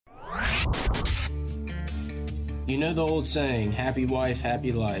You know the old saying, happy wife,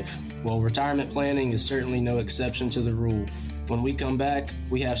 happy life. Well, retirement planning is certainly no exception to the rule. When we come back,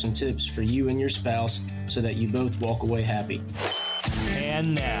 we have some tips for you and your spouse so that you both walk away happy.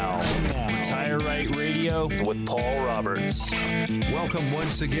 And now, Retire Right Radio with Paul Roberts. Welcome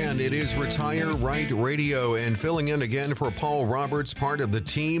once again. It is Retire Right Radio, and filling in again for Paul Roberts, part of the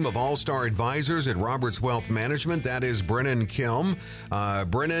team of All-Star Advisors at Roberts Wealth Management. That is Brennan Kim.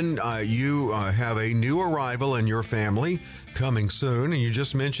 Brennan, you have a new arrival in your family coming soon, and you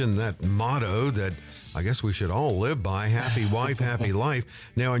just mentioned that motto that I guess we should all live by: happy wife, happy life.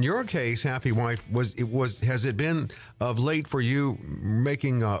 Now, in your case, happy wife, has it been of late for you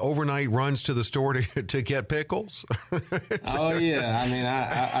making overnight runs to the store to get pickles? Oh yeah, I mean,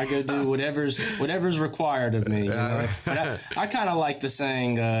 I go do whatever's required of me. You know? But I kind of like the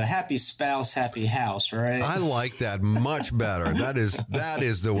saying, "Happy spouse, happy house." Right? I like that much better. That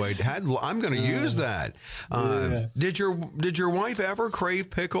is the way. I'm going to use that. Yeah. Did your wife ever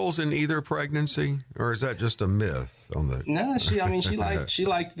crave pickles in either pregnancy? Or is that just a myth on the? No, she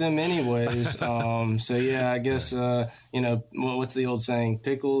liked them anyways. So yeah, I guess what's the old saying?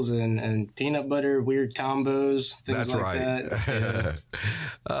 Pickles and peanut butter, weird combos, things That's like right. that. Yeah.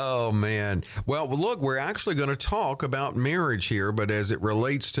 Oh man. Well, look, we're actually going to talk about marriage here, but as it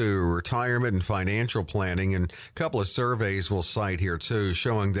relates to retirement and financial planning, and a couple of surveys we'll cite here too,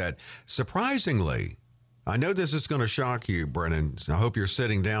 showing that surprisingly, I know this is going to shock you, Brennan. I hope you're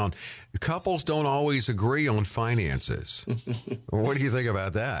sitting down. Couples don't always agree on finances. What do you think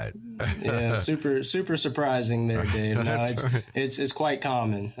about that? Yeah, super surprising there, Dave. No, Right. it's quite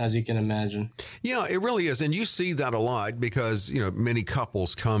common, as you can imagine. Yeah, it really is. And you see that a lot because, many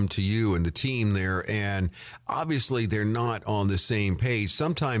couples come to you and the team there, and obviously they're not on the same page.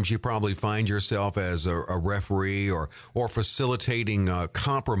 Sometimes you probably find yourself as a referee or facilitating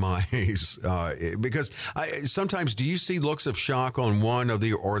compromise because sometimes do you see looks of shock on one of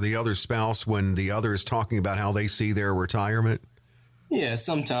the other spouse when the other is talking about how they see their retirement? Yeah,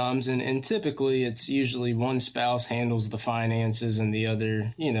 sometimes, and typically it's usually one spouse handles the finances and the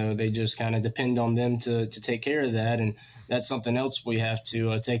other, they just kind of depend on them to take care of that. And that's something else we have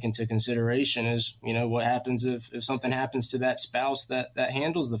to take into consideration is, what happens if something happens to that spouse that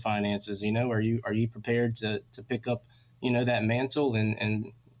handles the finances. Are you prepared to pick up, that mantle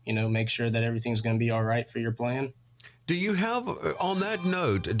and make sure that everything's going to be all right for your plan? Do you have, on that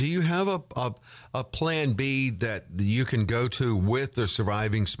note, do you have a plan B that you can go to with the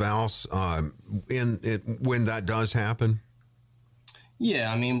surviving spouse when that does happen?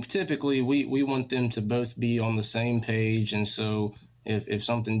 Yeah, I mean, typically we want them to both be on the same page. And so if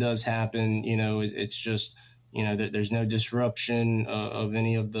something does happen, it's just, that there's no disruption of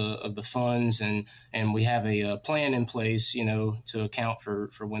any of the funds, and we have a plan in place, to account for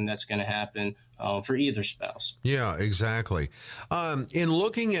when that's going to happen for either spouse. Yeah, exactly. In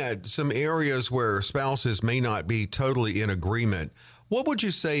looking at some areas where spouses may not be totally in agreement, what would you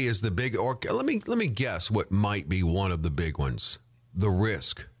say is the big, or let me guess what might be one of the big ones, the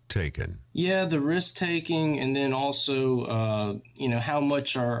risk taken? Yeah, the risk taking, and then also, how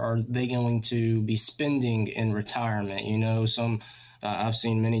much are they going to be spending in retirement? I've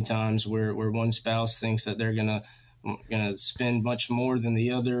seen many times where one spouse thinks that they're gonna spend much more than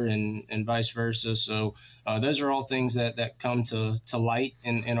the other, and vice versa. So those are all things that come to light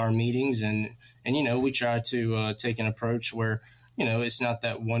in our meetings, and we try to take an approach where it's not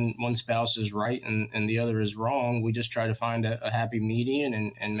that one spouse is right and the other is wrong. We just try to find a happy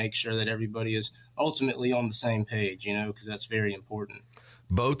median and make sure that everybody is ultimately on the same page, because that's very important.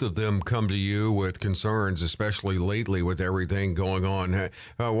 Both of them come to you with concerns, especially lately with everything going on.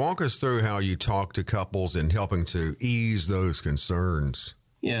 Walk us through how you talk to couples and helping to ease those concerns.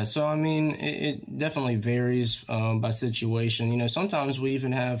 Yeah, so I mean, it definitely varies by situation. Sometimes we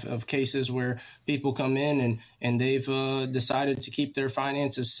even have cases where people come in and they've decided to keep their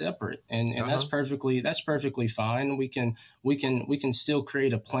finances separate, and that's perfectly fine. We can still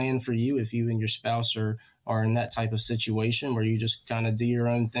create a plan for you if you and your spouse are in that type of situation where you just kind of do your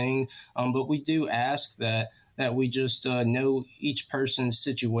own thing. But we do ask that we just know each person's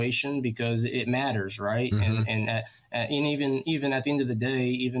situation because it matters, right? Mm-hmm. And even at the end of the day,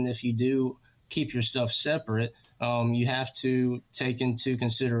 even if you do keep your stuff separate, you have to take into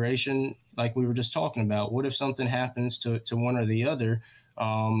consideration, like we were just talking about, what if something happens to one or the other?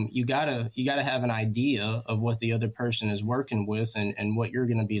 You gotta have an idea of what the other person is working with and what you're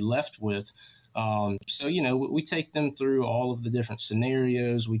going to be left with. So we take them through all of the different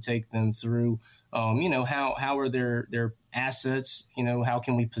scenarios. We take them through, how are their assets? How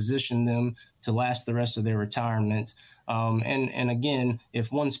can we position them to last the rest of their retirement? And again,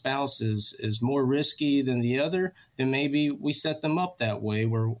 if one spouse is more risky than the other, then maybe we set them up that way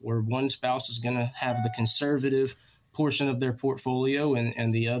where one spouse is going to have the conservative portion of their portfolio,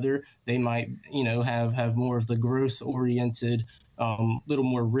 and the other, they might, have more of the growth oriented, little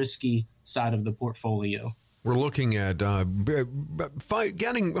more risky side of the portfolio. We're looking at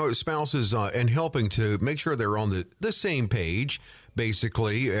getting spouses and helping to make sure they're on the same page,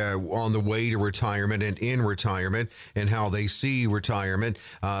 basically, on the way to retirement and in retirement and how they see retirement.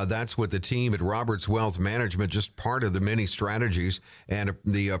 That's what the team at Roberts Wealth Management, just part of the many strategies and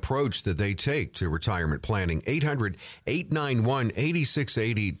the approach that they take to retirement planning.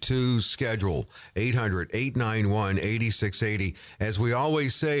 800-891-8680 to schedule. 800-891-8680. As we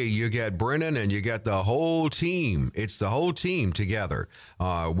always say, you get Brennan and you get the whole team. It's the whole team together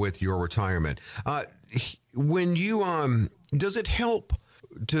with your retirement. When you does it help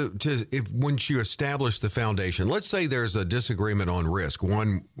to if once you establish the foundation? Let's say there's a disagreement on risk.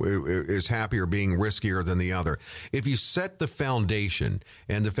 One is happier being riskier than the other. If you set the foundation,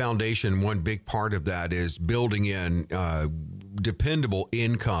 and the foundation, one big part of that is building in dependable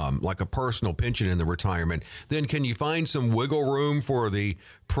income, like a personal pension in the retirement, then can you find some wiggle room for the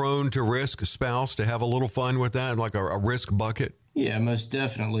prone to risk spouse to have a little fun with that, like a risk bucket? Yeah, most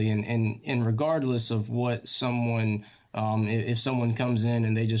definitely. And regardless of what someone, if someone comes in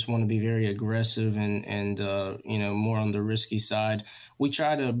and they just want to be very aggressive and more on the risky side, we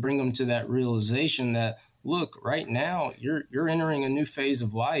try to bring them to that realization that, look, right now you're entering a new phase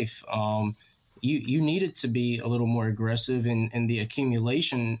of life. You needed to be a little more aggressive in the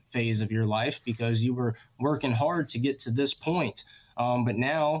accumulation phase of your life because you were working hard to get to this point. But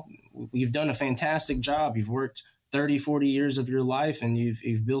now you've done a fantastic job. You've worked 30, 40 years of your life, and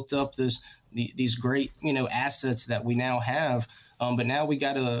you've built up these great, assets that we now have. But now we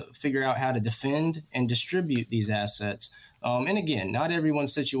got to figure out how to defend and distribute these assets. And again, not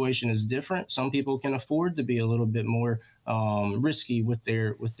everyone's situation is different. Some people can afford to be a little bit more risky with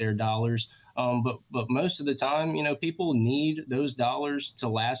their dollars. But most of the time, people need those dollars to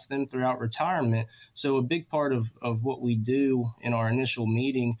last them throughout retirement. So a big part of what we do in our initial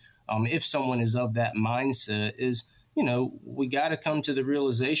meeting, if someone is of that mindset, is, we got to come to the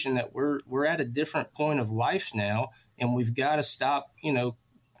realization that we're at a different point of life now, and we've got to stop,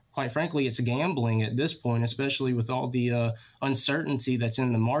 quite frankly, it's gambling at this point, especially with all the uncertainty that's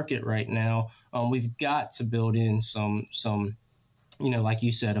in the market right now. We've got to build in some like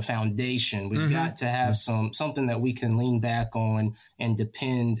you said, a foundation. We've got to have something that we can lean back on and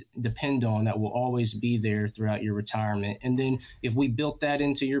depend on, that will always be there throughout your retirement. And then if we built that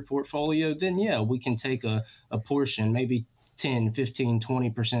into your portfolio, then we can take a portion, maybe 10, 15,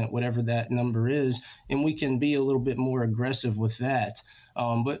 20%, whatever that number is, and we can be a little bit more aggressive with that.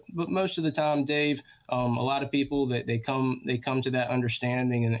 But most of the time, Dave, a lot of people that they come to that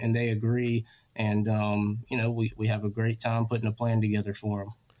understanding and they agree. And, we have a great time putting a plan together for them.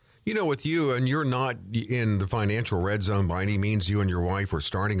 With you, and you're not in the financial red zone by any means. You and your wife are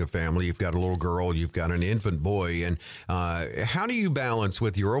starting a family. You've got a little girl. You've got an infant boy. And how do you balance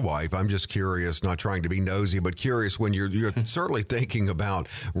with your wife? I'm just curious, not trying to be nosy, but curious when you're certainly thinking about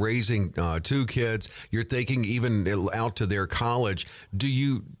raising two kids. You're thinking even out to their college. Do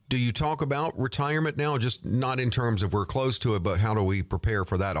you talk about retirement now? Just not in terms of we're close to it, but how do we prepare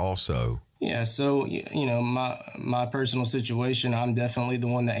for that also? Yeah, so, my personal situation, I'm definitely the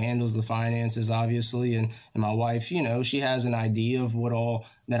one that handles the finances, obviously. And my wife, she has an idea of what all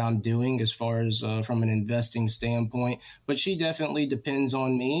that I'm doing as far as from an investing standpoint. But she definitely depends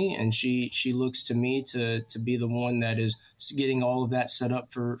on me, and she looks to me to be the one that is getting all of that set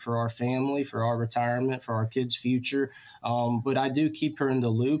up for our family, for our retirement, for our kids' future. But I do keep her in the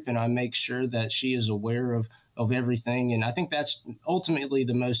loop, and I make sure that she is aware of everything. And I think that's ultimately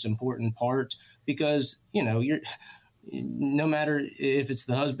the most important part, because, you're no matter if it's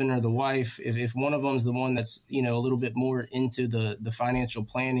the husband or the wife, if one of them's the one that's, a little bit more into the financial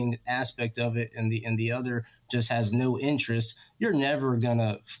planning aspect of it, and the other just has no interest, you're never going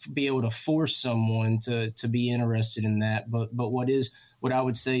to be able to force someone to be interested in that. But what I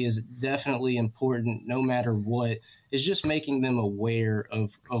would say is definitely important, no matter what, is just making them aware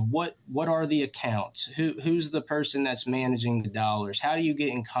of what are the accounts, who's the person that's managing the dollars, how do you get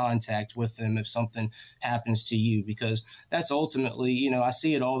in contact with them if something happens to you, because that's ultimately, I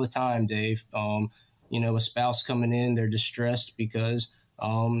see it all the time, Dave. A spouse coming in, they're distressed because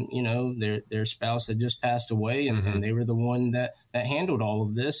their spouse had just passed away, and they were the one that handled all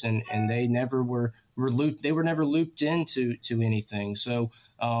of this, and they never were never looped into anything. So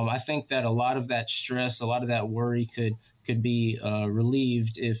I think that a lot of that stress, a lot of that worry could could be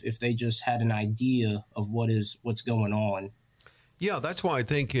relieved if they just had an idea of what's going on. Yeah, that's why I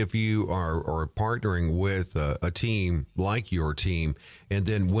think if you are partnering with a team like your team, and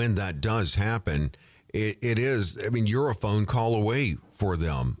then when that does happen, it is, I mean, you're a phone call away for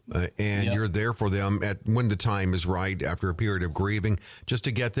them, and Yep. you're there for them when the time is right after a period of grieving, just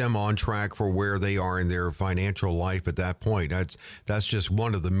to get them on track for where they are in their financial life at that point. That's just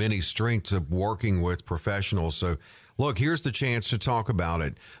one of the many strengths of working with professionals. So, look, here's the chance to talk about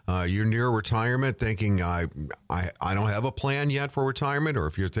it. You're near retirement, thinking I don't have a plan yet for retirement, or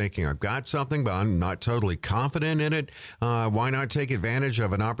if you're thinking I've got something but I'm not totally confident in it, why not take advantage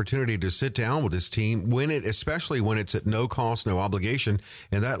of an opportunity to sit down with this team, especially when it's at no cost, no obligation,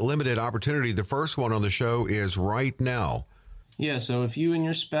 and that limited opportunity. The first one on the show is right now. Yeah, so if you and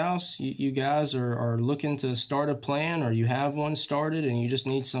your spouse, you guys are looking to start a plan, or you have one started and you just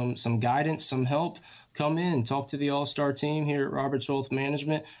need some guidance, some help, come in, talk to the All-Star team here at Roberts Wealth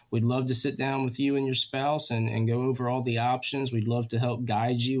Management. We'd love to sit down with you and your spouse and go over all the options. We'd love to help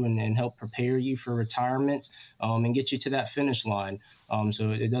guide you and help prepare you for retirement, and get you to that finish line.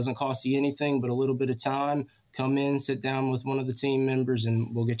 So it doesn't cost you anything but a little bit of time. Come in, sit down with one of the team members,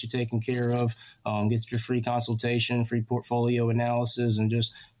 and we'll get you taken care of. Get your free consultation, free portfolio analysis, and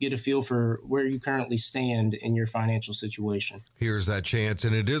just get a feel for where you currently stand in your financial situation. Here's that chance,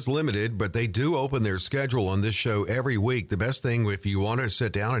 and it is limited, but they do open their schedule on this show every week. The best thing, if you want to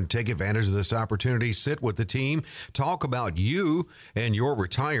sit down and take advantage of this opportunity, sit with the team, talk about you and your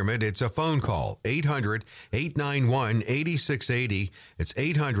retirement. It's a phone call, 800-891-8680. It's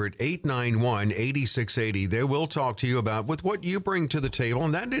 800-891-8680. They will talk to you about with what you bring to the table,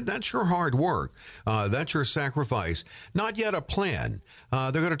 and that's your hard work. That's your sacrifice. Not yet a plan.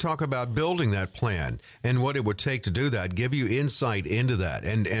 They're going to talk about building that plan and what it would take to do that, give you insight into that.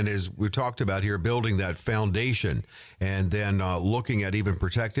 And as we talked about here, building that foundation, and then looking at even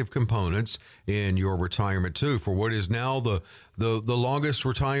protective components in your retirement too, for what is now the longest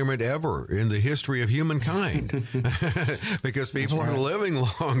retirement ever in the history of humankind, because people are living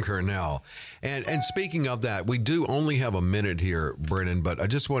longer now. And speaking of that, we do only have a minute here, Brennan, but I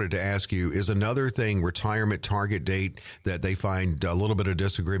just wanted to ask you, is another thing retirement target date that they find a little bit of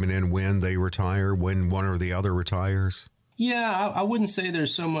disagreement in when they retire, when one or the other retires? Yeah, I wouldn't say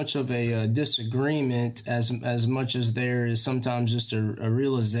there's so much of a disagreement as much as there is sometimes just a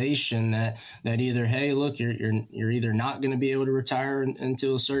realization that either, hey, look, you're either not going to be able to retire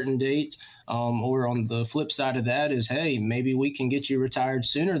until a certain date, or on the flip side of that is, hey, maybe we can get you retired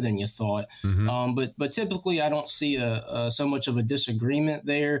sooner than you thought. Mm-hmm. But typically I don't see so much of a disagreement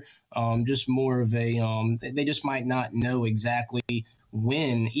there. Just more of a they just might not know exactly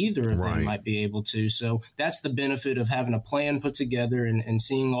when either of them might be able to. So that's the benefit of having a plan put together and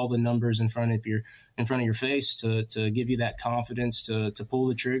seeing all the numbers in front of your face to give you that confidence to pull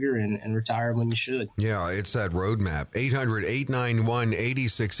the trigger and retire when you should. Yeah, it's that roadmap.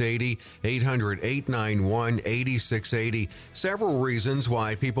 800-891-8680, 800-891-8680. Several reasons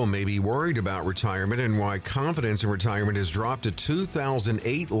why people may be worried about retirement and why confidence in retirement has dropped to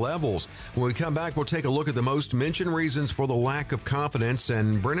 2008 levels. When we come back, we'll take a look at the most mentioned reasons for the lack of confidence,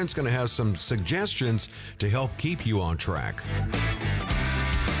 and Brennan's going to have some suggestions to help keep you on track.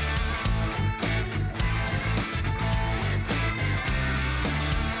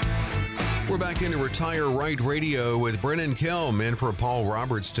 We're back into Retire Right Radio with Brennan Kelm in for Paul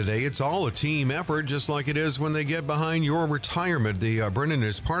Roberts today. It's all a team effort, just like it is when they get behind your retirement. Brennan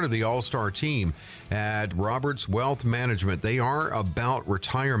is part of the all-star team at Roberts Wealth Management. They are about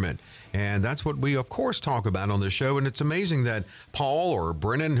retirement, and that's what we, of course, talk about on the show. And it's amazing that Paul or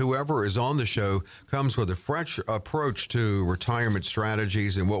Brennan, whoever is on the show, comes with a fresh approach to retirement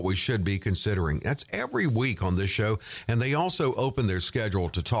strategies and what we should be considering. That's every week on this show, and they also open their schedule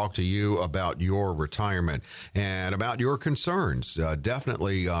to talk to you about your retirement and about your concerns.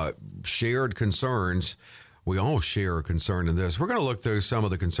 Definitely shared concerns. We all share a concern in this. We're going to look through some of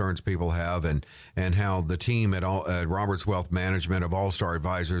the concerns people have and how the team at Roberts Wealth Management of All-Star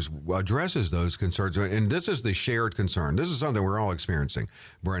Advisors addresses those concerns. And this is the shared concern. This is something we're all experiencing,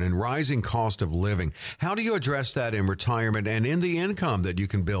 Brennan, rising cost of living. How do you address that in retirement and in the income that you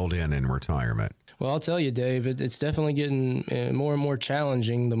can build in retirement? Well, I'll tell you, Dave, it's definitely getting more and more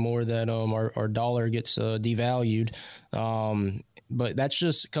challenging the more that our dollar gets devalued. But that's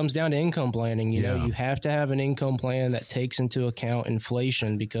just comes down to income planning. You know, you have to have an income plan that takes into account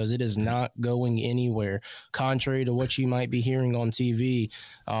inflation, because it is not going anywhere. Contrary to what you might be hearing on TV,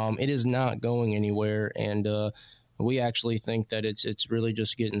 it is not going anywhere. And we actually think that it's really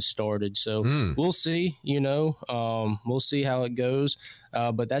just getting started. So we'll see, we'll see how it goes.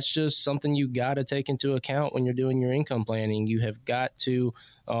 But that's just something you got to take into account when you're doing your income planning. You have got to,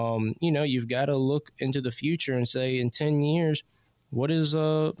 you've got to look into the future and say, in 10 years,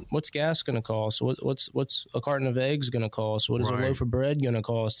 what's gas going to cost? What's a carton of eggs going to cost? What is a loaf of bread going to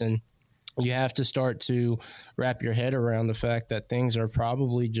cost? And you have to start to wrap your head around the fact that things are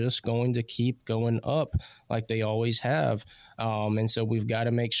probably just going to keep going up like they always have. And so we've got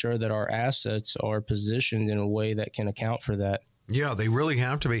to make sure that our assets are positioned in a way that can account for that. Yeah, they really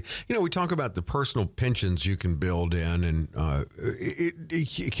have to be. We talk about the personal pensions you can build in, and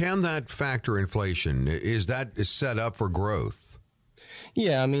can that factor inflation? Is that set up for growth?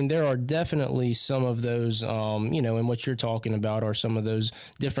 Yeah, I mean, there are definitely some of those, and what you're talking about are some of those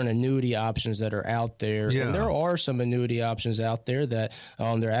different annuity options that are out there. Yeah. And there are some annuity options out there that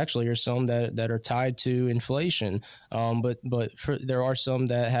there actually are some that are tied to inflation. But there are some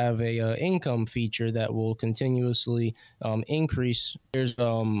that have a income feature that will continuously increase. There's,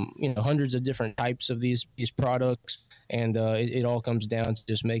 hundreds of different types of these products. And it all comes down to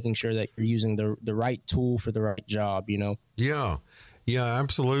just making sure that you're using the right tool for the right job, Yeah. Yeah,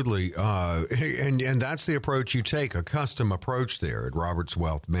 absolutely. And that's the approach you take, a custom approach there at Roberts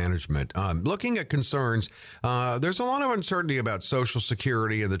Wealth Management. Looking at concerns, there's a lot of uncertainty about Social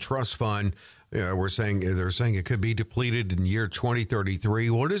Security and the trust fund. They're saying it could be depleted in year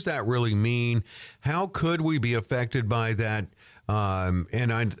 2033. What does that really mean? How could we be affected by that?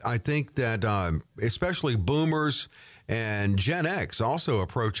 And I think that especially boomers and Gen X also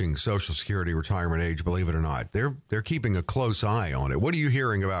approaching Social Security retirement age, believe it or not. They're keeping a close eye on it. What are you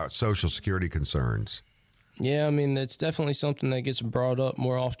hearing about Social Security concerns? Yeah, I mean, that's definitely something that gets brought up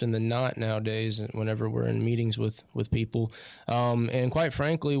more often than not nowadays whenever we're in meetings with people. And quite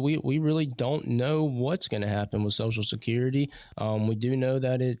frankly, we really don't know what's going to happen with Social Security. We do know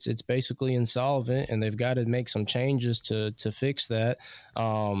that it's basically insolvent, and they've got to make some changes to fix that.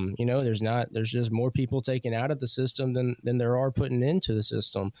 There's just more people taken out of the system than there are putting into the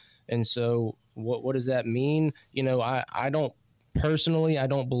system. And so what does that mean? Personally, I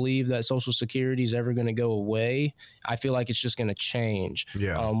don't believe that Social Security is ever going to go away. I feel like it's just going to change.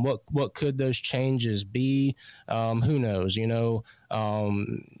 Yeah. What could those changes be? Who knows?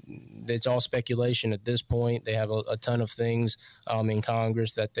 It's all speculation at this point. They have a ton of things in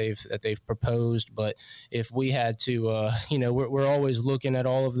Congress that they've proposed. But if we had to, we're always looking at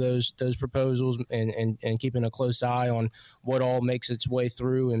all of those proposals and keeping a close eye on what all makes its way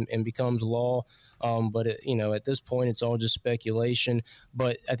through and becomes law. But at this point, it's all just speculation.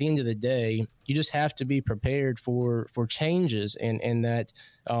 But at the end of the day, you just have to be prepared for changes, and that,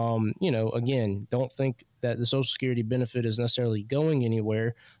 again, don't think that the Social Security benefit is necessarily going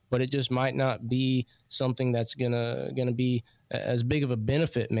anywhere, but it just might not be something that's gonna be as big of a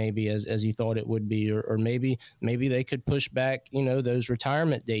benefit maybe as you thought it would be, or maybe they could push back those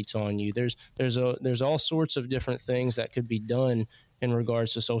retirement dates on you. There's all sorts of different things that could be done in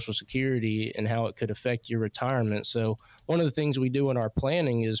regards to Social Security and how it could affect your retirement. So one of the things we do in our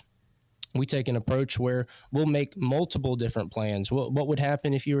planning is we take an approach where we'll make multiple different plans. What would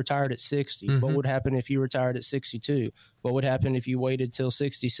happen if you retired at 60? Mm-hmm. What would happen if you retired at 62? What would happen if you waited till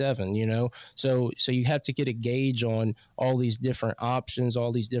 67? So you have to get a gauge on all these different options,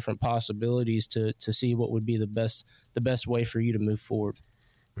 all these different possibilities to see what would be the best way for you to move forward.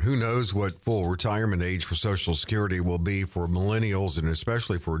 Who knows what full retirement age for Social Security will be for millennials and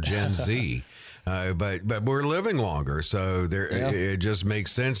especially for Gen Z. But we're living longer, so it just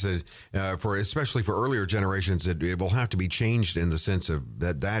makes sense that especially for earlier generations, it will have to be changed in the sense of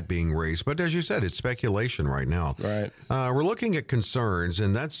that being raised. But as you said, it's speculation right now. Right. We're looking at concerns,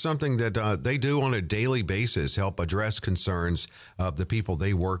 and that's something that they do on a daily basis, help address concerns of the people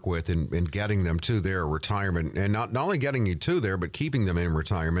they work with and getting them to their retirement, and not only getting you to there, but keeping them in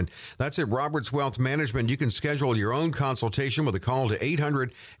retirement. That's at Roberts Wealth Management. You can schedule your own consultation with a call to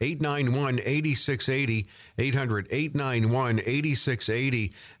 800-891-8680,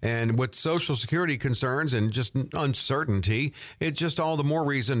 800-891-8680. And with Social Security concerns and just uncertainty, it's just all the more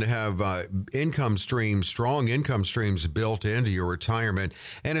reason to have strong income streams built into your retirement.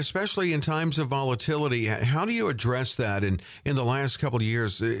 And especially in times of volatility, how do you address that? And in the last couple of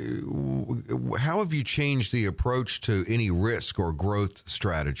years, how have you changed the approach to any risk or growth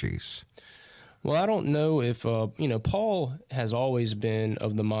strategies? Well, I don't know if Paul has always been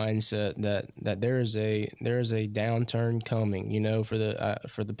of the mindset that there is a downturn coming.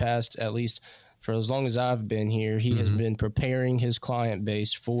 For the past, at least for as long as I've been here, he has been preparing his client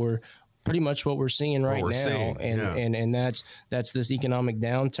base for pretty much what we're seeing right now. And that's this economic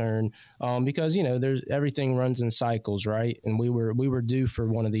downturn, because, you know, there's everything runs in cycles, right? And we were due for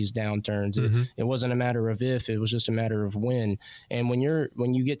one of these downturns. It wasn't a matter of if, it was just a matter of when. And when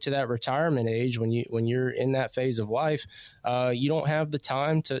you get to that retirement age, when you're in that phase of life, you don't have the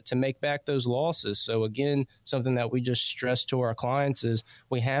time to make back those losses. So again, something that we just stress to our clients is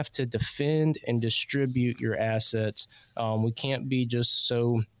we have to defend and distribute your assets. We can't be just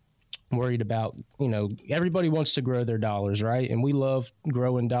so worried about, you know, everybody wants to grow their dollars, right? And we love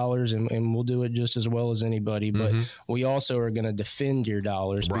growing dollars, and we'll do it just as well as anybody. But we also are going to defend your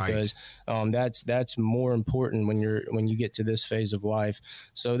dollars, because that's more important when you get to this phase of life.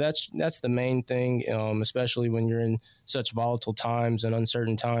 So that's the main thing, especially when you're in such volatile times and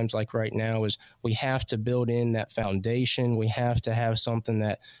uncertain times like right now, is we have to build in that foundation. We have to have something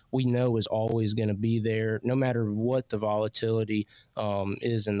that we know is always going to be there, no matter what the volatility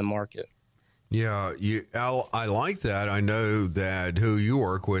is in the market. Yeah, Al, I like that. I know that who you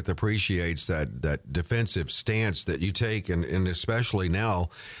work with appreciates that defensive stance that you take, and especially now.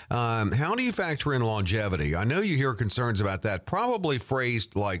 How do you factor in longevity? I know you hear concerns about that, probably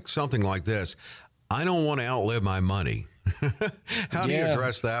phrased like something like this: I don't want to outlive my money. How do you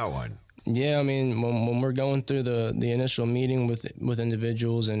address that one? Yeah, I mean, when we're going through the initial meeting with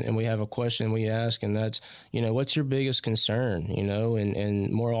individuals, and we have a question we ask, and that's, you know, what's your biggest concern, you know,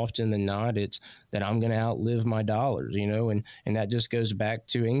 and more often than not, it's that I'm going to outlive my dollars, you know, and that just goes back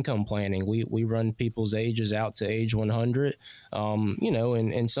to income planning. We run people's ages out to age 100, you know,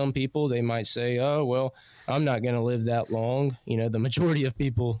 and some people, they might say, oh, well, I'm not going to live that long. You know, the majority of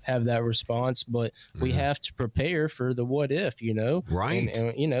people have that response, but we have to prepare for the what if, you know, right?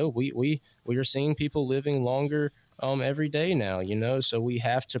 And you know, we are seeing people living longer every day now, you know, so we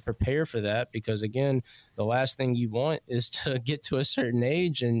have to prepare for that, because again, the last thing you want is to get to a certain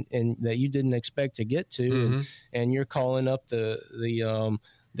age and that you didn't expect to get to, and you're calling up the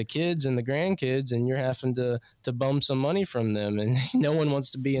kids and the grandkids, and you're having to bum some money from them, and no one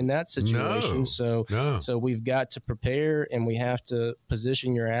wants to be in that situation. So we've got to prepare, and we have to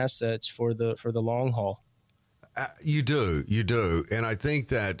position your assets for the long haul. You do. And I think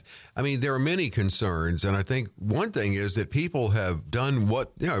that, I mean, there are many concerns. And I think one thing is that people have done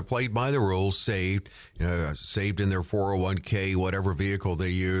what, you know, played by the rules, saved in their 401k, whatever vehicle they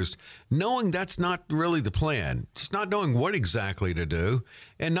used, knowing that's not really the plan. Just not knowing what exactly to do,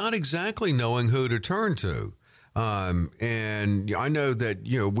 and not exactly knowing who to turn to. And I know that,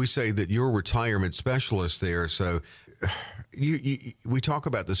 you know, we say that you're a retirement specialist there. So we talk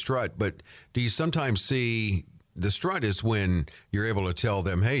about the strut, but do you sometimes see the strut is when you're able to tell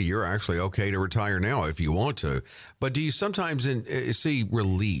them, hey, you're actually okay to retire now if you want to. But do you sometimes see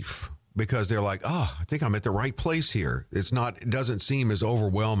relief because they're like, oh, I think I'm at the right place here? It doesn't seem as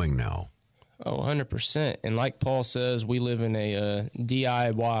overwhelming now. Oh, 100%. And like Paul says, we live in a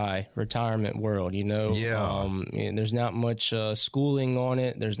DIY retirement world, you know. Yeah. There's not much schooling on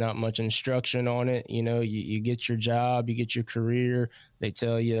it. There's not much instruction on it. You know, you get your job, you get your career. They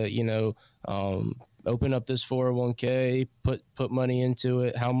tell you, you know, open up this 401k, put money into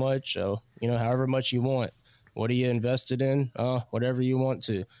it. How much? Oh, you know, however much you want. What are you invested in? Whatever you want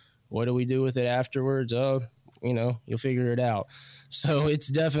to. What do we do with it afterwards? Oh, you know, you'll figure it out. So it's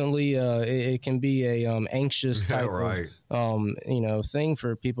definitely it can be a anxious type of thing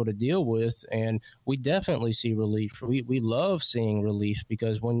for people to deal with, and we definitely see relief. We love seeing relief,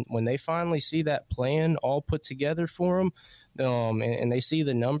 because when they finally see that plan all put together for them, and they see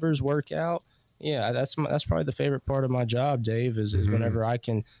the numbers work out. Yeah, that's probably the favorite part of my job, Dave, is whenever I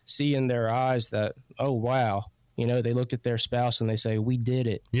can see in their eyes that, oh wow. You know, they look at their spouse and they say, we did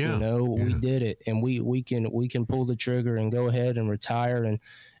it. Yeah, we did it. And we can pull the trigger and go ahead and retire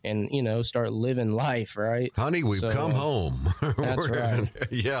and you know, start living life, right? Honey, we've come home. That's right.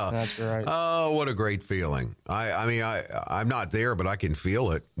 Yeah. That's right. Oh, what a great feeling. I mean, I'm not there, but I can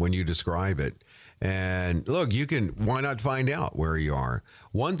feel it when you describe it. And look, why not find out where you are?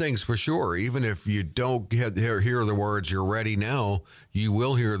 One thing's for sure, even if you don't hear the words, you're ready now, you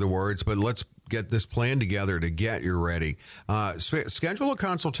will hear the words, but let's get this plan together to get you ready. Schedule a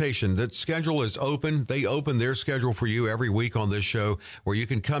consultation. That schedule is open. They open their schedule for you every week on this show, where you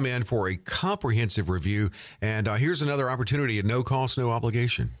can come in for a comprehensive review. And here's another opportunity at no cost, no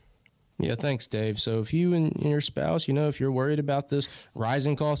obligation. Yeah, thanks, Dave. So if you and your spouse, you know, if you're worried about this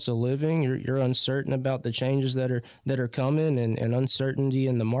rising cost of living, you're uncertain about the changes that are coming and uncertainty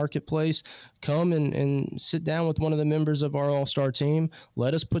in the marketplace, come and sit down with one of the members of our All-Star team.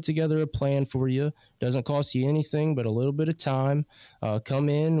 Let us put together a plan for you. Doesn't cost you anything but a little bit of time. Come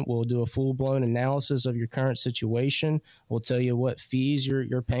in. We'll do a full-blown analysis of your current situation. We'll tell you what fees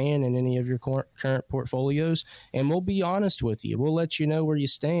you're paying in any of your current portfolios, and we'll be honest with you. We'll let you know where you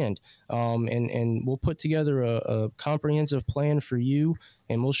stand, and we'll put together a comprehensive plan for you,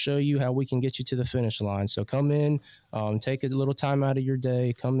 and we'll show you how we can get you to the finish line. So come in, take a little time out of your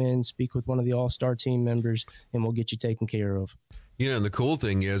day, come in, speak with one of the All-Star team members, and we'll get you taken care of. You know, the cool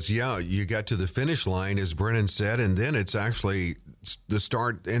thing is, you got to the finish line, as Brennan said, and then it's actually the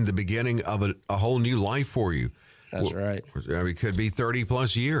start and the beginning of a whole new life for you. That's right. I mean, it could be 30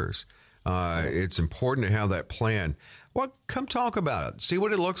 plus years. It's important to have that plan. Well, come talk about it. See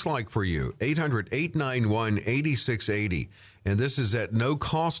what it looks like for you. 800-891-8680. And this is at no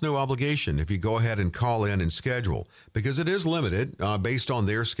cost, no obligation if you go ahead and call in and schedule, because it is limited based on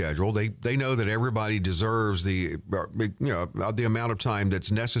their schedule. They know that everybody deserves the amount of time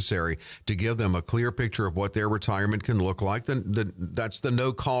that's necessary to give them a clear picture of what their retirement can look like. That's the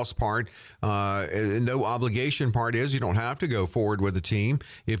no cost part. No obligation part is you don't have to go forward with the team.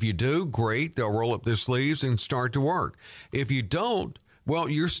 If you do, great. They'll roll up their sleeves and start to work. If you don't, well,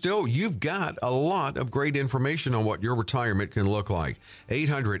 you've got a lot of great information on what your retirement can look like.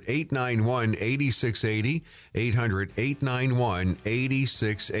 800-891-8680,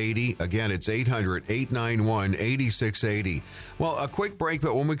 800-891-8680. Again, it's 800-891-8680. Well, a quick break,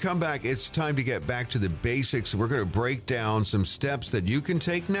 but when we come back, it's time to get back to the basics. We're going to break down some steps that you can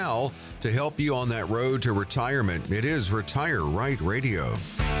take now to help you on that road to retirement. It is Retire Right Radio.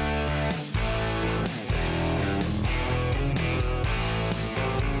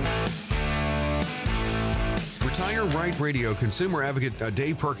 Retire Right Radio. Consumer advocate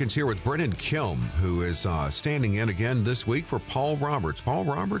Dave Perkins here with Brennan Kilm, who is standing in again this week for Paul Roberts. Paul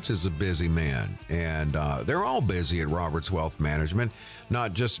Roberts is a busy man, and they're all busy at Roberts Wealth Management,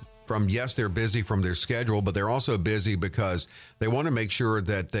 not just they're busy from their schedule, but they're also busy because they want to make sure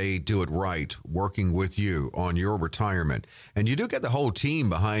that they do it right, working with you on your retirement. And you do get the whole team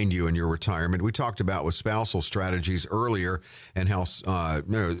behind you in your retirement. We talked about with spousal strategies earlier and how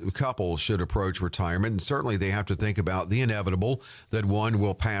couples should approach retirement. And certainly they have to think about the inevitable that one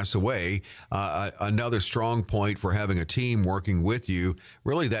will pass away. Another strong point for having a team working with you,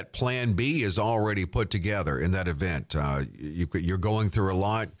 really that plan B is already put together in that event. You're going through a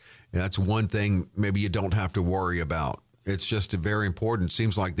lot. That's one thing maybe you don't have to worry about. It's just very important.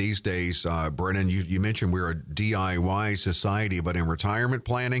 Seems like these days, Brennan, you mentioned we're a DIY society, but in retirement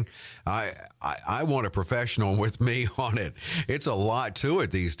planning, I want a professional with me on it. It's a lot to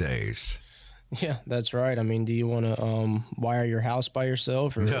it these days. Yeah, that's right. I mean, do you want to wire your house by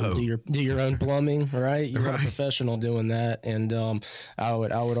yourself, or no. do your own plumbing? Right, you're right. A professional doing that, and I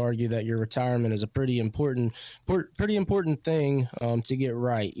would argue that your retirement is a pretty important thing to get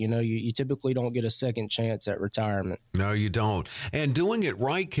right. You know, you typically don't get a second chance at retirement. No, you don't. And doing it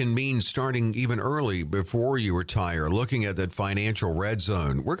right can mean starting even early before you retire, looking at that financial red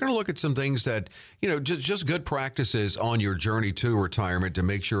zone. We're going to look at some things that, just good practices on your journey to retirement to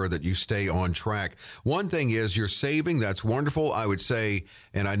make sure that you stay on track. One thing is you're saving. That's wonderful. I would say,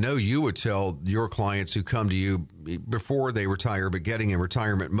 and I know you would tell your clients who come to you before they retire, but getting in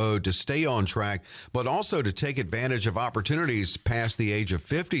retirement mode, to stay on track, but also to take advantage of opportunities past the age of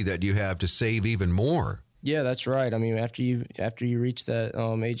 50 that you have to save even more. Yeah, that's right. I mean, after you reach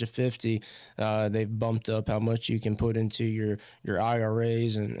that age of 50, they've bumped up how much you can put into your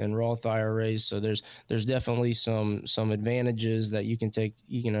IRAs and Roth IRAs. So there's definitely some advantages that you can take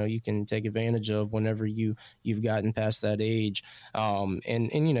advantage of whenever you've gotten past that age,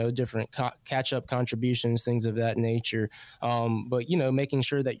 and different catch up contributions, things of that nature. But making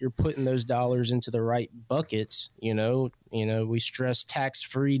sure that you're putting those dollars into the right buckets. We stress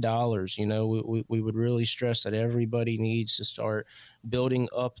tax-free dollars. We would really stress that everybody needs to start building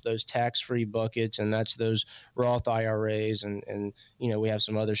up those tax-free buckets, and that's those Roth IRAs. And we have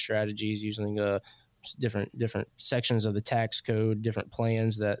some other strategies using different sections of the tax code, different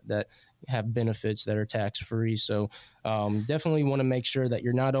plans that have benefits that are tax-free. So definitely want to make sure that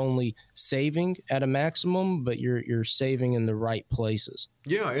you're not only saving at a maximum, but you're saving in the right places.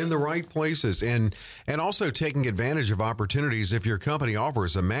 Yeah, in the right places, and also taking advantage of opportunities. If your company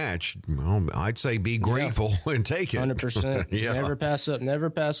offers a match, well, I'd say be grateful and take it. 100%. Yeah. Never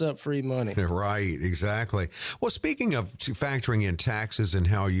pass up free money. Right, exactly. Well, speaking of factoring in taxes and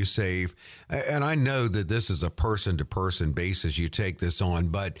how you save, and I know that this is a person-to-person basis you take this on,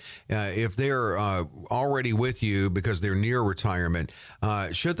 but if they're already with you because they're near retirement,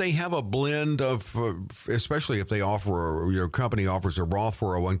 should they have a blend of, especially if they offer, your company offers a Roth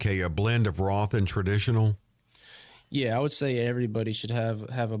 401k, a blend of Roth and traditional? Yeah, I would say everybody should have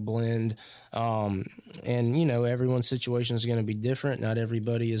a blend. And, everyone's situation is going to be different. Not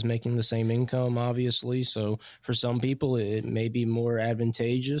everybody is making the same income, obviously. So for some people, it may be more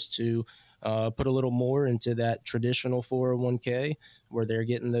advantageous to put a little more into that traditional 401k where they're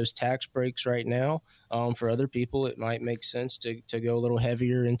getting those tax breaks right now. For other people, it might make sense to go a little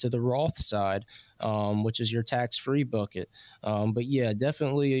heavier into the Roth side, which is your tax-free bucket. But yeah,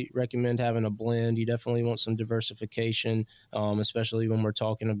 definitely recommend having a blend. You definitely want some diversification, especially when we're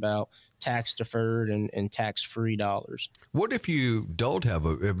talking about tax-deferred and tax-free dollars. What if you don't have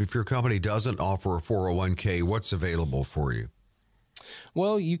if your company doesn't offer a 401k, what's available for you?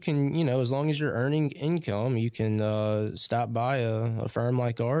 Well, you can, as long as you're earning income, you can stop by a firm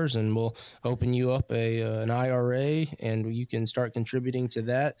like ours, and we'll open you up an IRA, and you can start contributing to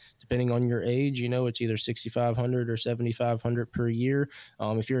that. Depending on your age, it's either $6,500 or $7,500 per year.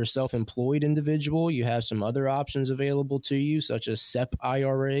 If you're a self-employed individual, you have some other options available to you, such as SEP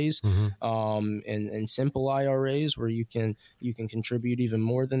IRAs and simple IRAs, where you can contribute even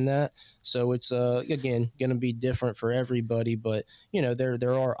more than that. So it's again going to be different for everybody, but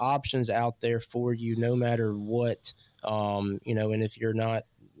there are options out there for you no matter what. And if you're not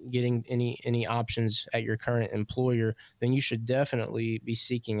getting any options at your current employer, then you should definitely be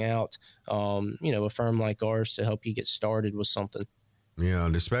seeking out, a firm like ours to help you get started with something. Yeah,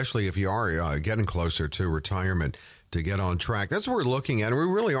 and especially if you are getting closer to retirement, to get on track. That's what we're looking at. And we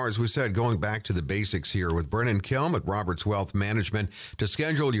really are, as we said, going back to the basics here with Brennan Kilm at Roberts Wealth Management. To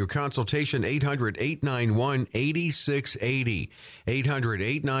schedule your consultation, 800-891-8680.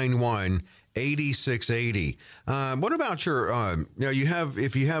 800-891-8680. What about your,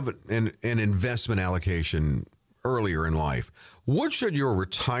 if you have an investment allocation earlier in life, what should your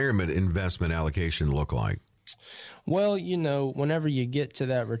retirement investment allocation look like? Well, whenever you get to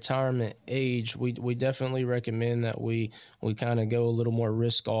that retirement age, we definitely recommend that we kind of go a little more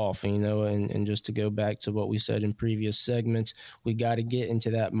risk off, and just to go back to what we said in previous segments, we got to get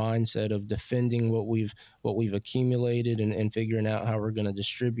into that mindset of defending what we've accumulated and figuring out how we're going to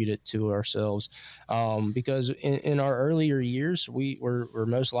distribute it to ourselves. Because in our earlier years, we're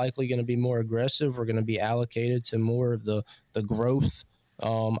most likely going to be more aggressive. We're going to be allocated to more of the growth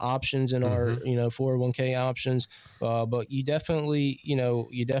options in our 401k options, but you definitely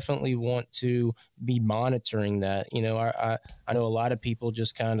want to be monitoring that. I know a lot of people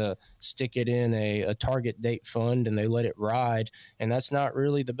just kind of stick it in a target date fund and they let it ride, and that's not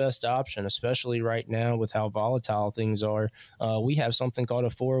really the best option, especially right now with how volatile things are. We have something called a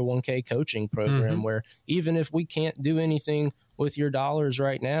 401k coaching program where even if we can't do anything with your dollars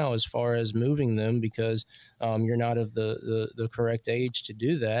right now as far as moving them because you're not of the correct age to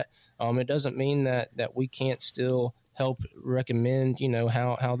do that, it doesn't mean that we can't still help recommend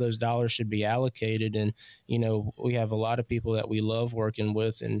how those dollars should be allocated. And we have a lot of people that we love working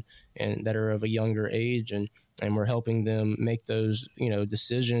with and that are of a younger age, and we're helping them make those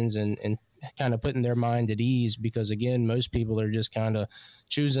decisions and kind of putting their mind at ease, because again, most people are just kind of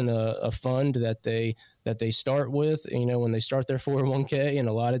choosing a fund that they start with, when they start their 401k, and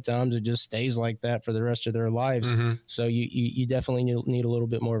a lot of times it just stays like that for the rest of their lives. So you definitely need a little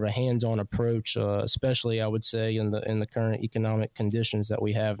bit more of a hands-on approach, especially I would say in the current economic conditions that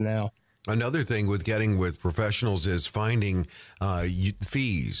we have now. Another thing with getting with professionals is finding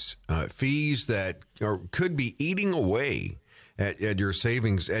fees that could be eating away at your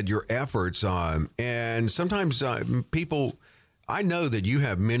savings, at your efforts. And sometimes people, I know that you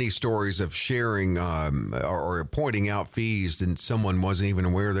have many stories of sharing or pointing out fees that someone wasn't even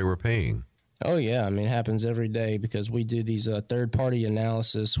aware they were paying. Oh, yeah. I mean, it happens every day because we do these third-party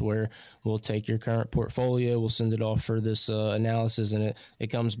analysis where we'll take your current portfolio, we'll send it off for this analysis, and it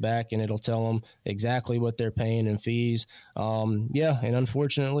comes back and it'll tell them exactly what they're paying in fees. And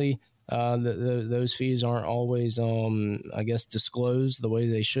unfortunately, those fees aren't always, disclosed the way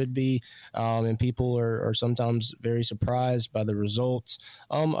they should be. And people are sometimes very surprised by the results.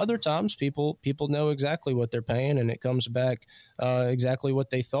 Other times people know exactly what they're paying and it comes back exactly what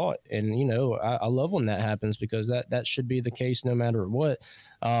they thought. And, I love when that happens because that should be the case no matter what.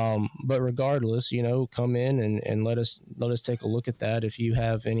 But regardless, come in and let us take a look at that if you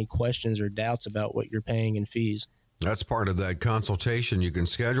have any questions or doubts about what you're paying in fees. That's part of that consultation you can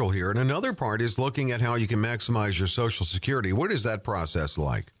schedule here. And another part is looking at how you can maximize your Social Security. What is that process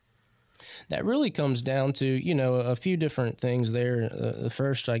like? That really comes down to, a few different things there. The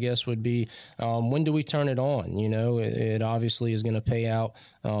first, I guess, would be when do we turn it on? It obviously is going to pay out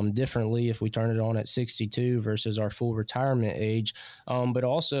differently if we turn it on at 62 versus our full retirement age. But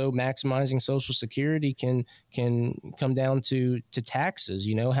also maximizing Social Security can come down to taxes.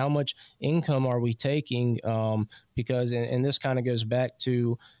 How much income are we taking? Because, and this kind of goes back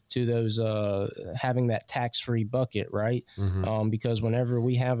to those having that tax-free bucket, right? Mm-hmm. Because whenever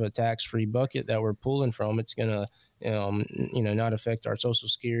we have a tax-free bucket that we're pulling from, it's going to not affect our Social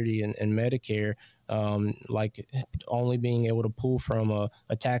Security and Medicare, like only being able to pull from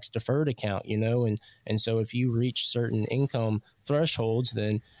a tax deferred account, and so if you reach certain income thresholds,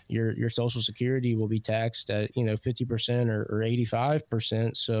 then your Social Security will be taxed at 50% or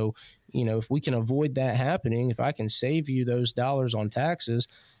 85%. So if we can avoid that happening, if I can save you those dollars on taxes,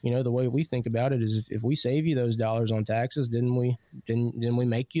 the way we think about it is if we save you those dollars on taxes, didn't we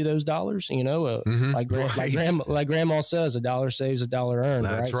make you those dollars? Mm-hmm. like grandma says, a dollar saves, a dollar earned.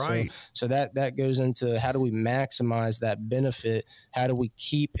 That's right. So that goes into how do we maximize that benefit? How do we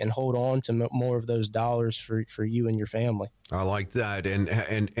keep and hold on to more of those dollars for you and your family? I like that,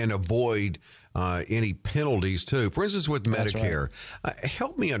 and avoid any penalties too. For instance, with Medicare,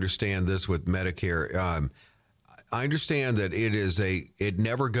 help me understand this with Medicare. I understand that it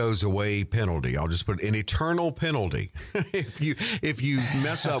never goes away penalty. I'll just put an eternal penalty if you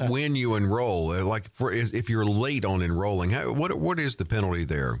mess up when you enroll. If you're late on enrolling, what is the penalty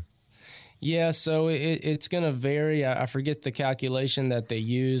there? Yeah, so it's going to vary. I forget the calculation that they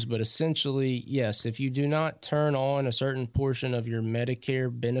use, but essentially, yes, if you do not turn on a certain portion of your Medicare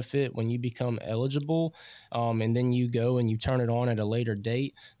benefit when you become eligible, and then you go and you turn it on at a later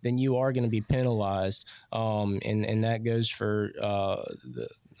date, then you are going to be penalized. And that goes for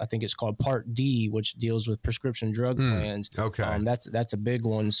I think it's called Part D, which deals with prescription drug plans. Okay. That's a big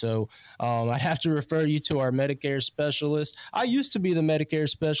one. So I'd have to refer you to our Medicare specialist. I used to be the Medicare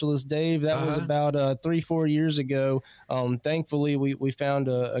specialist, Dave. That was about 3-4 years ago. Thankfully, we found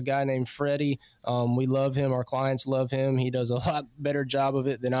a guy named Freddie. We love him. Our clients love him. He does a lot better job of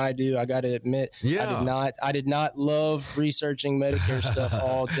it than I do. I got to admit, I did not love researching Medicare stuff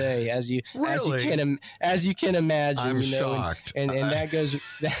all day, as you can imagine. I'm shocked. And that goes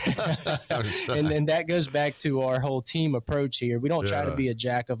and that goes back to our whole team approach here. We don't try to be a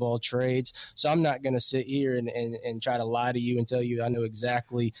jack of all trades. So I'm not going to sit here and try to lie to you and tell you I know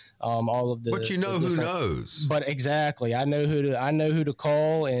exactly all of the. But who knows? But exactly, I know who to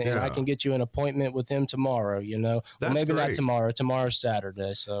call, and I can get you an appointment with him tomorrow. That's maybe great. Not tomorrow. Tomorrow's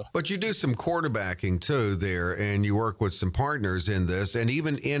Saturday. So. But you do some quarterbacking too there, and you work with some partners in this, and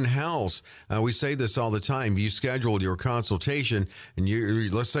even in house. We say this all the time. You schedule your consultation, and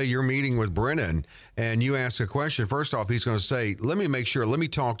let's say you're meeting with Brennan and you ask a question. First off, he's going to say, let me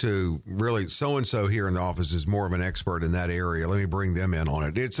talk to really so-and-so here in the office is more of an expert in that area. Let me bring them in on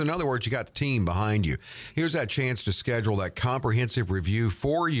it. It's, in other words, you got the team behind you. Here's that chance to schedule that comprehensive review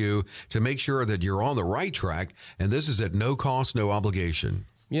for you to make sure that you're on the right track. And this is at no cost, no obligation.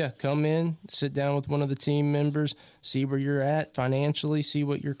 Yeah, come in, sit down with one of the team members, see where you're at financially, see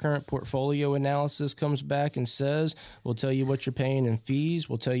what your current portfolio analysis comes back and says. We'll tell you what you're paying in fees.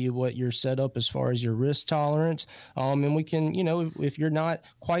 We'll tell you what you're set up as far as your risk tolerance. And we can, if you're not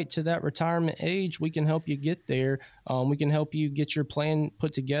quite to that retirement age, we can help you get there. We can help you get your plan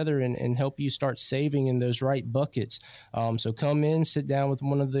put together and help you start saving in those right buckets. So come in, sit down with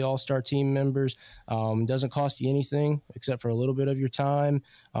one of the All-Star team members. Doesn't cost you anything except for a little bit of your time.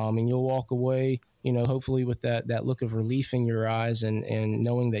 And you'll walk away, hopefully with that look of relief in your eyes and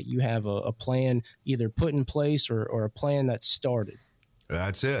knowing that you have a plan either put in place or a plan that's started.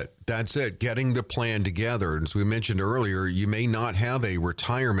 That's it. Getting the plan together. As we mentioned earlier, you may not have a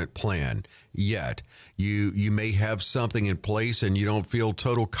retirement plan yet. You may have something in place and you don't feel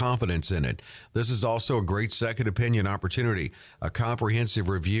total confidence in it. This is also a great second opinion opportunity. A comprehensive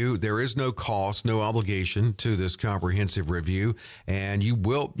review. There is no cost, no obligation to this comprehensive review, and you're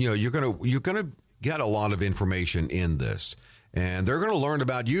going to get a lot of information in this. And they're going to learn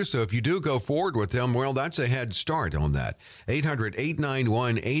about you. So if you do go forward with them, well, that's a head start on that.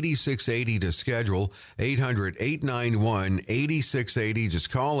 800-891-8680 to schedule. 800-891-8680. Just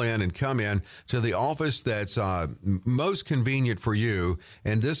call in and come in to the office that's most convenient for you.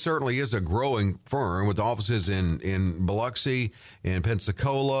 And this certainly is a growing firm with offices in Biloxi, in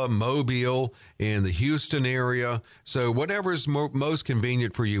Pensacola, Mobile, in the Houston area. So whatever is most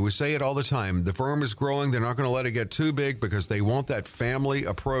convenient for you. We say it all the time. The firm is growing. They're not going to let it get too big because they want that family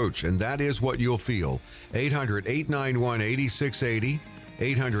approach, and that is what you'll feel. 800-891-8680.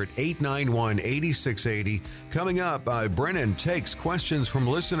 800-891-8680. Coming up, Brennan takes questions from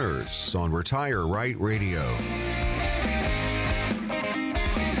listeners on Retire Right Radio.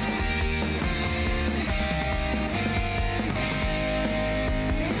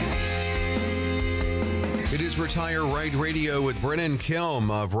 It is Retire Right Radio with Brennan Kelm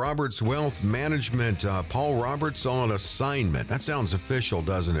of Roberts Wealth Management. Paul Roberts on assignment. That sounds official,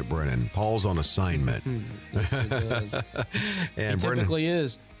 doesn't it, Brennan? Paul's on assignment. Yes, it does. And He typically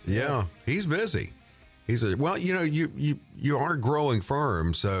is. Yeah, he's busy. You are growing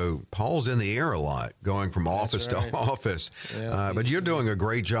firm, so Paul's in the air a lot, going from office to office. Yeah, but you're doing a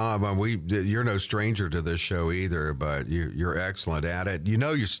great job. You're no stranger to this show either, but you're excellent at it. You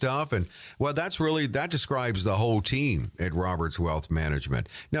know your stuff, and that describes the whole team at Roberts Wealth Management.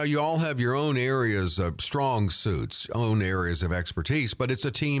 Now, you all have your own areas of strong suits, own areas of expertise, but it's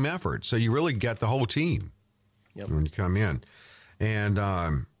a team effort, so you really get the whole team when you come in. And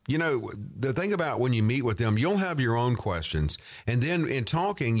the thing about when you meet with them, you'll have your own questions. And then in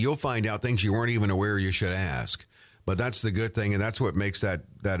talking, you'll find out things you weren't even aware you should ask. But that's the good thing. And that's what makes that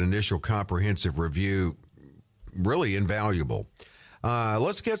initial comprehensive review really invaluable.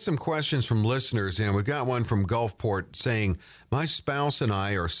 Let's get some questions from listeners. And we've got one from Gulfport saying, my spouse and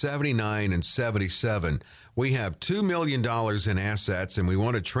I are 79 and 77. We have $2 million in assets, and we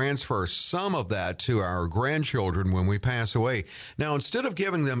want to transfer some of that to our grandchildren when we pass away. Now, instead of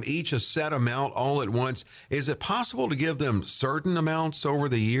giving them each a set amount all at once, is it possible to give them certain amounts over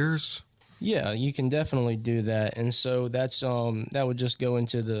the years? Yeah, you can definitely do that. And so that's that would just go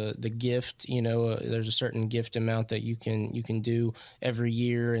into the gift. There's a certain gift amount that you can do every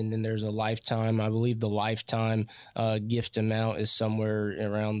year, and then there's a lifetime. I believe the lifetime gift amount is somewhere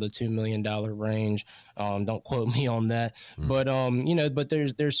around the $2 million range. Don't quote me on that. But but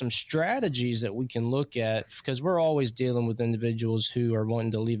there's some strategies that we can look at, because we're always dealing with individuals who are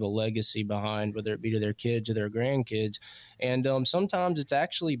wanting to leave a legacy behind, whether it be to their kids or their grandkids. And sometimes it's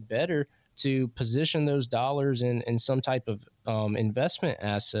actually better to position those dollars in some type of investment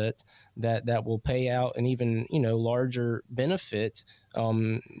asset that will pay out an even larger benefit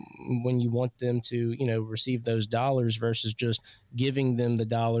when you want them to receive those dollars versus just giving them the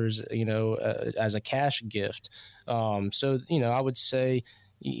dollars as a cash gift. So I would say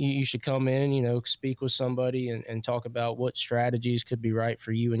you should come in, speak with somebody and talk about what strategies could be right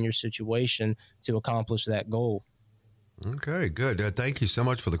for you and your situation to accomplish that goal. Okay, good. Thank you so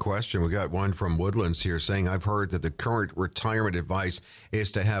much for the question. We got one from Woodlands here saying, I've heard that the current retirement advice is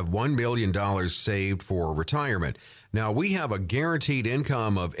to have $1 million saved for retirement. Now, we have a guaranteed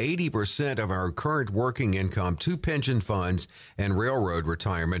income of 80% of our current working income to pension funds and railroad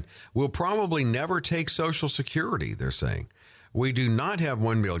retirement. We'll probably never take Social Security, they're saying. We do not have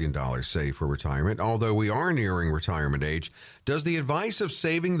 $1 million saved for retirement, although we are nearing retirement age. Does the advice of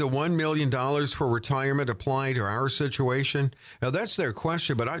saving the $1 million for retirement apply to our situation? Now, that's their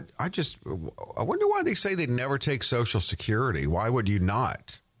question, but I wonder why they say they'd never take Social Security. Why would you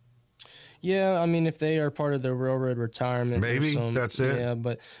not? Yeah, I mean, if they are part of the railroad retirement, maybe that's it. Yeah,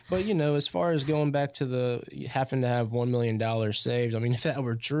 but as far as going back to the having to have $1 million saved, I mean, if that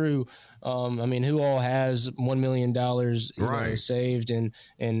were true, who all has $1 million saved, and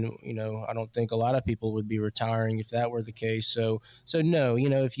I don't think a lot of people would be retiring if that were the case. So no,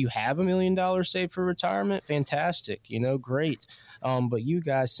 if you have $1 million saved for retirement, fantastic, great. But you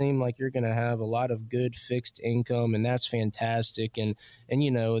guys seem like you're going to have a lot of good fixed income, and that's fantastic. And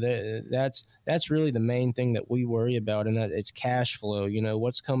that's really the main thing that we worry about, and that it's cash flow,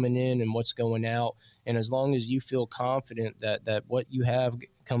 what's coming in and what's going out. And as long as you feel confident that what you have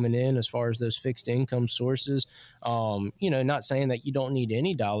coming in as far as those fixed income sources, not saying that you don't need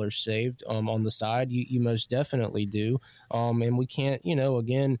any dollars saved on the side, you most definitely do. And we can't,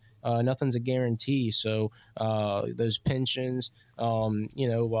 nothing's a guarantee. So those pensions,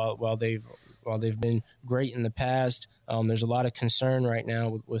 while they've been great in the past, there's a lot of concern right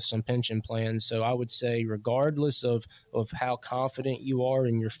now with some pension plans. So I would say, regardless of how confident you are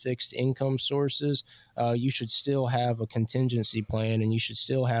in your fixed income sources, you should still have a contingency plan, and you should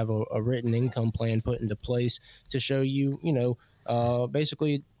still have a written income plan put into place to show you,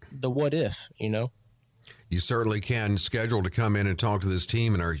 basically the what if, You certainly can. Schedule to come in and talk to this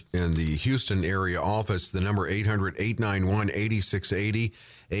team in the Houston area office. The number 800-891-8680,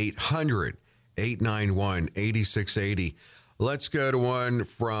 800-891-8680. Let's go to one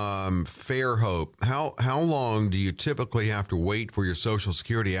from Fairhope. How long do you typically have to wait for your Social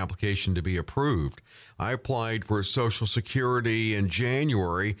Security application to be approved? I applied for Social Security in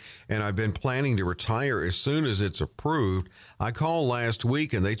January, and I've been planning to retire as soon as it's approved. I called last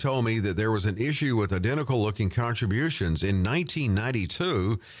week, and they told me that there was an issue with identical-looking contributions in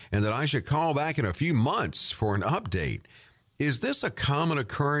 1992, and that I should call back in a few months for an update. Is this a common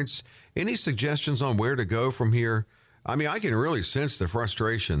occurrence? Any suggestions on where to go from here? I mean, I can really sense the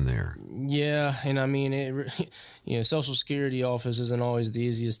frustration there. Yeah, and I mean, Social Security office isn't always the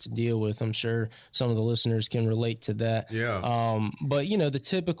easiest to deal with. I'm sure some of the listeners can relate to that. Yeah. But the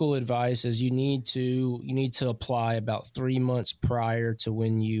typical advice is you need to apply about 3 months prior to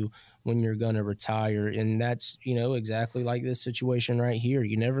when you're going to retire, and that's exactly like this situation right here.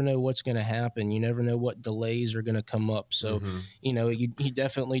 You never know what's going to happen. You never know what delays are going to come up. So you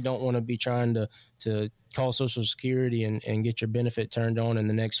definitely don't want to be trying to call Social Security and get your benefit turned on in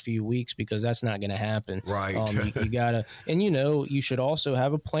the next few weeks, because that's not going to happen. Right. You gotta, and you should also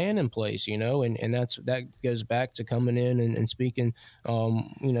have a plan in place, and that goes back to coming in and speaking,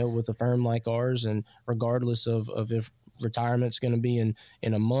 with a firm like ours, and regardless of if retirement's going to be in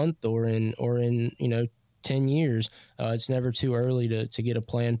a month or in 10 years, it's never too early to get a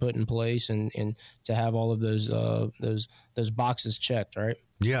plan put in place and to have all of those boxes checked, right?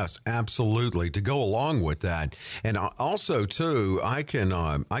 Yes, absolutely. To go along with that, and also too, I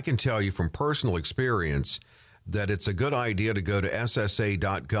can tell you from personal experience that it's a good idea to go to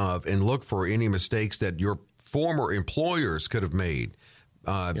SSA.gov and look for any mistakes that your former employers could have made.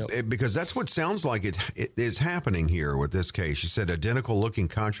 Because that's what sounds like it is happening here with this case. You said identical looking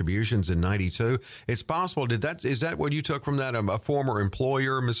contributions in 92. It's possible. Is that what you took from that? A former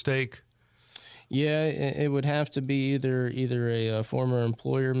employer mistake? Yeah, it would have to be either a former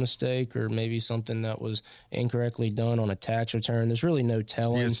employer mistake or maybe something that was incorrectly done on a tax return. There's really no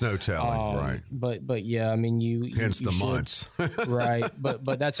telling. It's no telling, right? But yeah, I mean hence the months, right?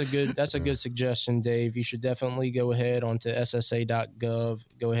 But that's a good suggestion, Dave. You should definitely go ahead onto SSA.gov.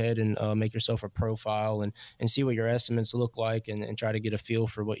 Go ahead and make yourself a profile and see what your estimates look like, and try to get a feel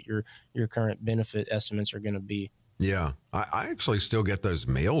for what your current benefit estimates are going to be. Yeah, I actually still get those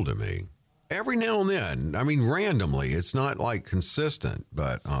mailed to me. Every now and then. I mean, randomly. It's not like consistent,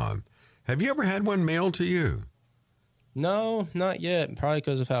 but have you ever had one mailed to you? No, not yet. Probably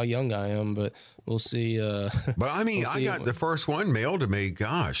because of how young I am, but we'll see. But I mean, I got the first one mailed to me,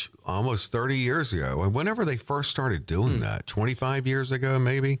 gosh, almost 30 years ago. And whenever they first started doing that, 25 years ago,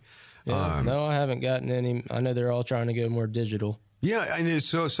 maybe. Yeah, no, I haven't gotten any. I know they're all trying to go more digital. Yeah, and it's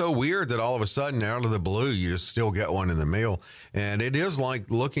so weird that all of a sudden, out of the blue, you just still get one in the mail. And it is like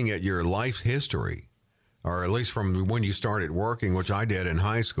looking at your life history, or at least from when you started working, which I did in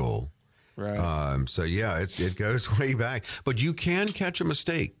high school. Right. So, yeah, it goes way back. But you can catch a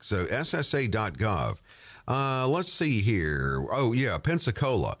mistake. So, SSA.gov. Let's see here. Oh, yeah,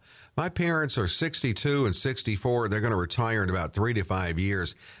 Pensacola. My parents are 62 and 64. They're going to retire in about 3 to 5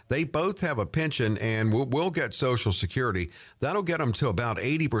 years. They both have a pension and will get Social Security. That'll get them to about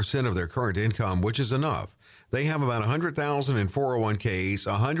 80% of their current income, which is enough. They have about $100,000 in 401ks,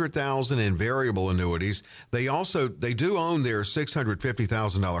 $100,000 in variable annuities. They do own their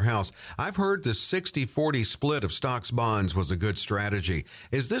 $650,000 house. I've heard the 60-40 split of stocks bonds was a good strategy.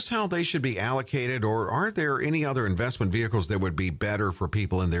 Is this how they should be allocated, or are there any other investment vehicles that would be better for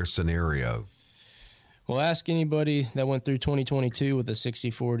people in their scenario? Well, ask anybody that went through 2022 with a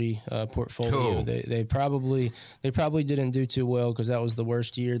 60-40 portfolio. Cool. They probably didn't do too well, because that was the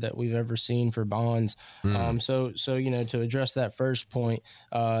worst year that we've ever seen for bonds. So to address that first point,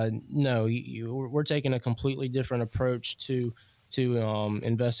 no, we're taking a completely different approach to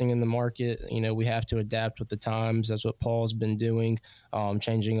investing in the market. We have to adapt with the times. That's what Paul's been doing,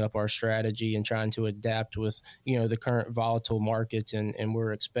 changing up our strategy and trying to adapt with, the current volatile markets. And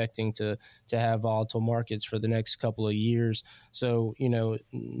we're expecting to have volatile markets for the next couple of years. So,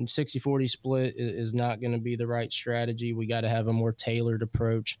 60-40 split is not going to be the right strategy. We got to have a more tailored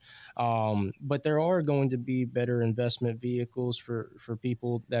approach. But there are going to be better investment vehicles for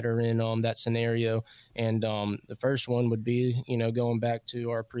people that are in that scenario. And the first one would be, going back to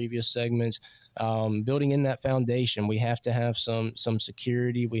our previous segments, building in that foundation. We have to have some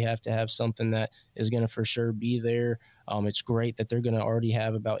security. We have to have something that is going to for sure be there. It's great that they're going to already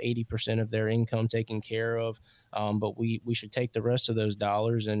have about 80% of their income taken care of. But we should take the rest of those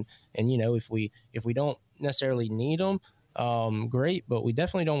dollars and if we don't necessarily need them, great, but we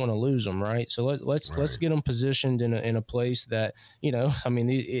definitely don't want to lose them, right? So let's get them positioned in a place that,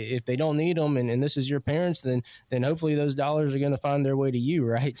 if they don't need them and this is your parents, then hopefully those dollars are going to find their way to you,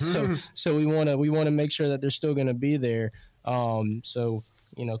 right? So we want to make sure that they're still going to be there. So,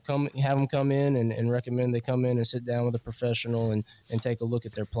 have them come in and recommend they come in and sit down with a professional and take a look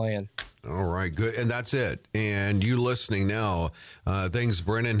at their plan. All right, good. And that's it. And you listening now, things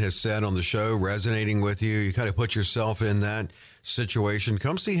Brennan has said on the show resonating with you, you kind of put yourself in that situation.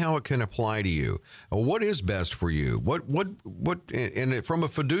 Come see how it can apply to you. What is best for you? What, and from a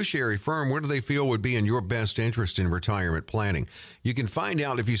fiduciary firm, what do they feel would be in your best interest in retirement planning? You can find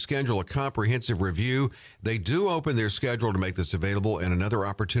out if you schedule a comprehensive review. They do open their schedule to make this available, and another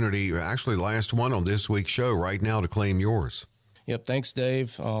opportunity, actually last one on this week's show right now to claim yours. Yep. Thanks,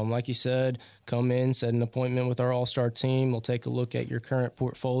 Dave. Like you said, come in, set an appointment with our All-Star team. We'll take a look at your current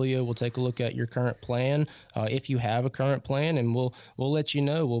portfolio. We'll take a look at your current plan, if you have a current plan, and we'll let you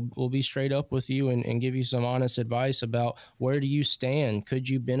know. We'll be straight up with you and give you some honest advice about where do you stand. Could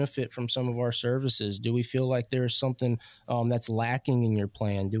you benefit from some of our services? Do we feel like there's something that's lacking in your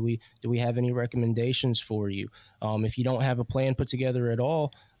plan? Do we have any recommendations for you? If you don't have a plan put together at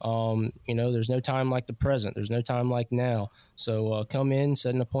all, there's no time like the present. There's no time like now. So come in,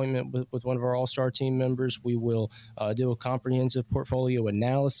 set an appointment with one of our All-Star team members. We will do a comprehensive portfolio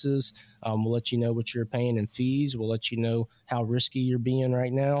analysis. We'll let you know what you're paying in fees. We'll let you know how risky you're being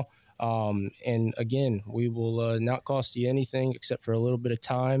right now. And again, we will not cost you anything except for a little bit of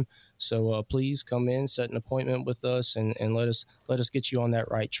time. So please come in, set an appointment with us, and let us get you on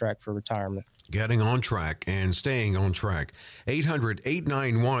that right track for retirement. Getting on track and staying on track.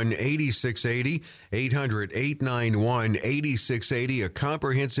 800-891-8680, 800-891-8680, a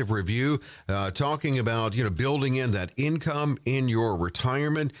comprehensive review talking about, building in that income in your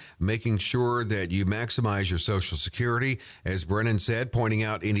retirement, making sure that you maximize your Social Security. As Brennan said, pointing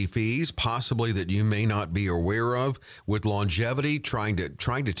out any fees possibly that you may not be aware of. With longevity, trying to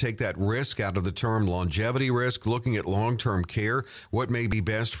take that risk out of the term longevity risk, looking at long-term care, what may be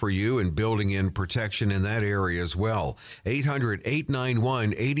best for you, and building in protection in that area as well.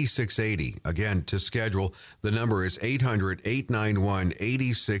 800-891-8680. Again, to schedule, the number is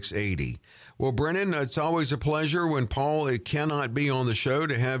 800-891-8680. Well, Brennan, it's always a pleasure when Paul cannot be on the show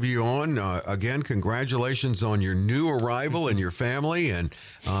to have you on. Again, congratulations on your new arrival and your family, and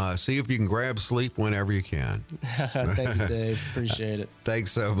see if you can grab sleep whenever you can. Thank you, Dave. Appreciate it.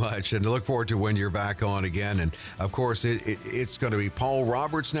 Thanks so much, and look forward to when you're back on again. And, of course, it's going to be Paul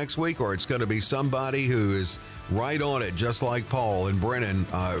Roberts next week, or it's going to be somebody who is right on it, just like Paul and Brennan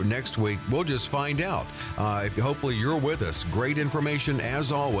next week. We'll just find out. Hopefully you're with us. Great information,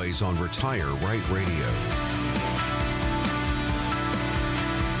 as always, on Retire Right Radio.